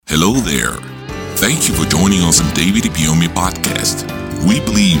Hello there. Thank you for joining us on David Ibiyeomie Podcast. We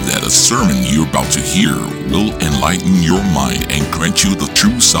believe that a sermon you're about to hear will enlighten your mind and grant you the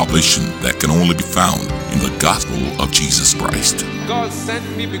true salvation that can only be found in the gospel of Jesus Christ. God sent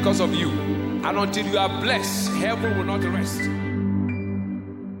me because of you. And until you are blessed, heaven will not rest.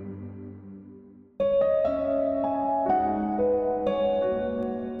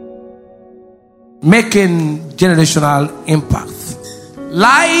 Making generational impact.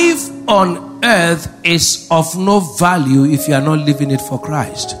 Life on earth is of no value if you are not living it for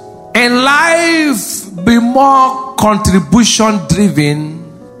Christ. In life, be more contribution driven,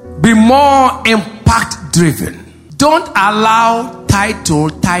 be more impact driven. Don't allow title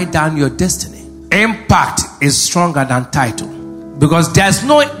tie down your destiny. Impact is stronger than title because there's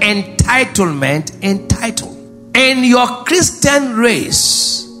no entitlement in title. In your Christian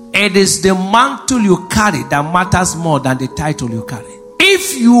race, it is the mantle you carry that matters more than the title you carry.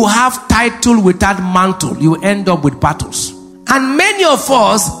 If you have title without mantle, you end up with battles. And many of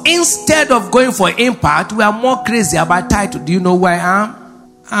us, instead of going for impact, we are more crazy about title. Do you know who I am?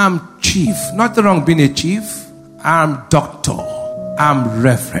 I'm chief. Nothing wrong being a chief. I'm doctor. I'm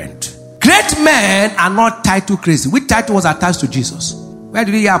reverend. Great men are not title crazy. Which title was attached to Jesus? Where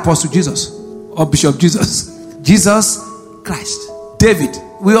did he hear Apostle Jesus? Or Bishop Jesus? Jesus Christ. David.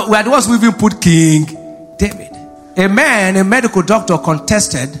 We are the ones who even put King David. A medical doctor,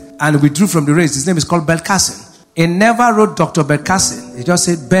 contested and withdrew from the race. His name is called Ben Carson. He never wrote Dr. Ben Carson. He just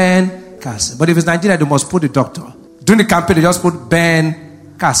said Ben Carson. But if it's Nigeria, they must put the doctor. During the campaign, they just put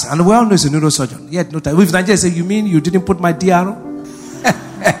Ben Carson. And we all know he's a neurosurgeon. He had no time. If Nigeria say, you mean you didn't put my DRO?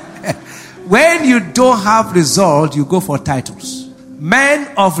 When you don't have results, you go for titles.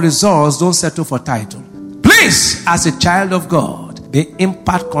 Men of results don't settle for title. Please, as a child of God, be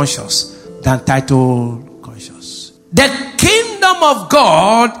impact conscious than title conscious. The kingdom of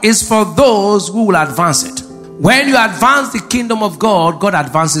God is for those who will advance it. When you advance the kingdom of God, God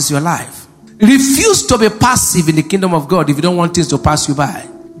advances your life. Refuse to be passive in the kingdom of God if you don't want things to pass you by.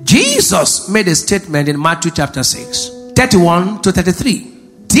 Jesus made a statement in Matthew chapter 6, 31 to 33.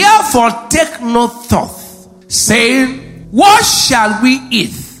 Therefore take no thought, saying, what shall we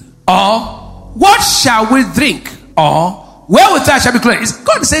eat? Or what shall we drink? Or wherewithal shall be clothed?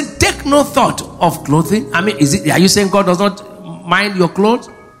 God is saying, take no thought of clothing. I mean, are you saying God does not mind your clothes?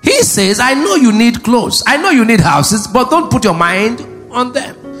 He says, I know you need clothes. I know you need houses, but don't put your mind on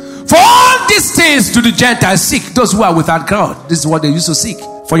them. For all these things do the Gentiles seek, those who are without God. This is what they used to seek.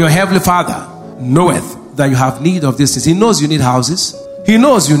 For your heavenly Father knoweth that you have need of these things. He knows you need houses. He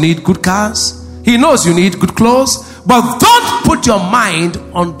knows you need good cars. He knows you need good clothes. But don't put your mind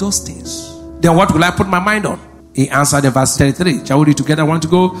on those things. Then what will I put my mind on? He answered in verse 33. Shall we read together? I want to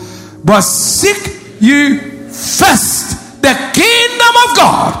go. But seek ye first the kingdom of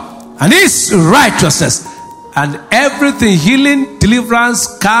God and his righteousness, and everything, healing,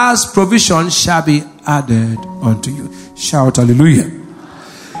 deliverance, cars, provision shall be added unto you. Shout hallelujah.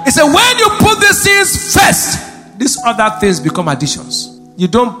 He said, when you put these things first, these other things become additions. You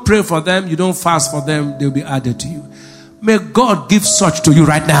don't pray for them, you don't fast for them, they'll be added to you. May God give such to you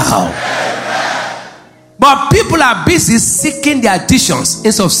right now. But people are busy seeking the additions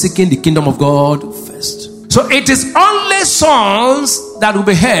instead of seeking the kingdom of God first. So it is only sons that will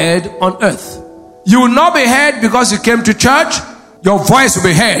be heard on earth. You will not be heard because you came to church. Your voice will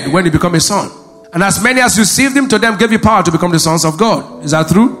be heard when you become a son. And as many as received him, to them gave you power to become the sons of God. Is that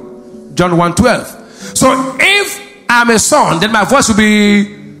true? John 1:12. So if I'm a son, then my voice will be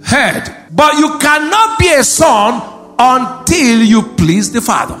heard. But you cannot be a son until you please the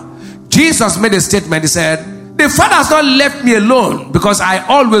Father. Jesus made a statement. He said, the Father has not left me alone because I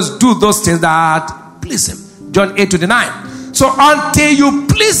always do those things that please him. John 8:29. So until you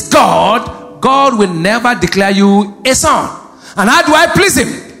please God, God will never declare you a son. And how do I please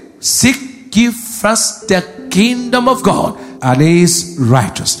him? Seek ye first the kingdom of God and his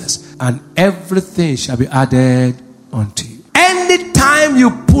righteousness, and everything shall be added unto you. Anytime you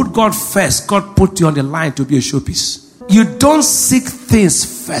put God first, God put you on the line to be a showpiece. You don't seek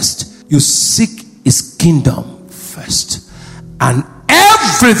things first. You seek his kingdom first. And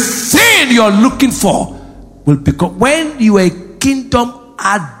everything you're looking for will become. When you are a kingdom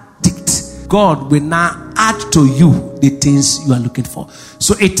addict, God will now add to you the things you are looking for.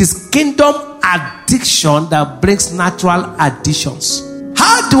 So it is kingdom addiction that brings natural additions.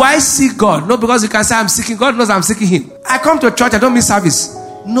 How do I seek God? No, because you can say I'm seeking. God knows I'm seeking him. I come to church, I don't miss service.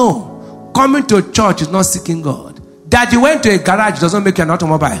 No. Coming to a church is not seeking God. That you went to a garage doesn't make you an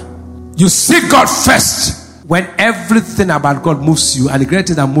automobile. You seek God first. When everything about God moves you, and the great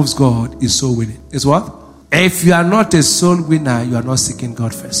thing that moves God is so winning. Is what? If you are not a soul winner, you are not seeking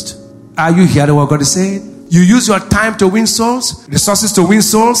God first. Are you hearing what God is saying? You use your time to win souls, resources to win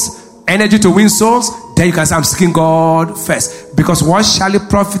souls, energy to win souls. Then you can say, I'm seeking God first. Because what shall it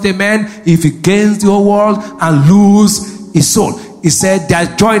profit a man if he gains the whole world and lose his soul? He said,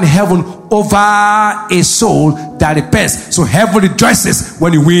 there's joy in heaven over a soul that repents. So heaven rejoices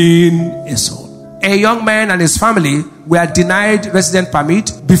when you win a soul. A young man and his family were denied resident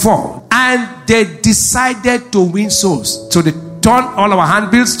permit before, and they decided to win souls. So they turned all our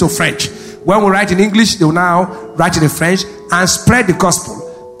handbills to French. When we write in English, they will now write it in French and spread the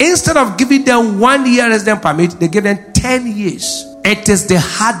gospel. Instead of giving them 1 year resident permit, they gave them 10 years. It is the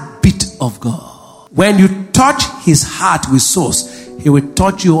heartbeat of God. When you touch his heart with souls, he will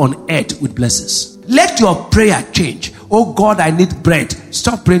touch you on earth with blessings. Let your prayer change. Oh God, I need bread.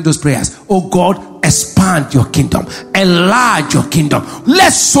 Stop praying those prayers. Oh God, expand your kingdom. Enlarge your kingdom.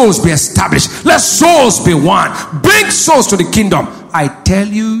 Let souls be established. Let souls be won. Bring souls to the kingdom. I tell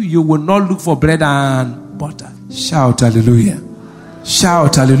you, you will not look for bread and butter. Shout hallelujah.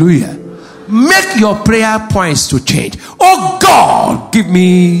 Shout hallelujah. Make your prayer points to change. Oh God, give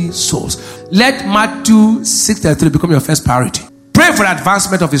me souls. Let Matthew 6:33 become your first priority. Pray for the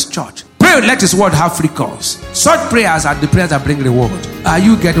advancement of his church. Pray, let his word have free course. Such prayers are the prayers that bring reward. Are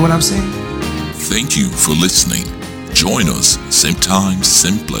you getting what I'm saying? Thank you for listening. Join us same time,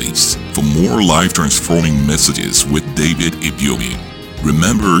 same place for more life-transforming messages with David Ibiyeomie.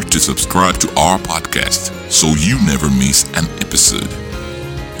 Remember to subscribe to our podcast so you never miss an episode.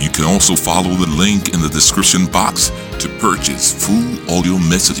 You can also follow the link in the description box to purchase full audio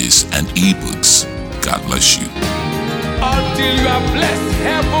messages and ebooks. God bless you. Until you are blessed,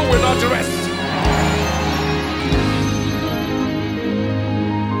 heaven will not rest.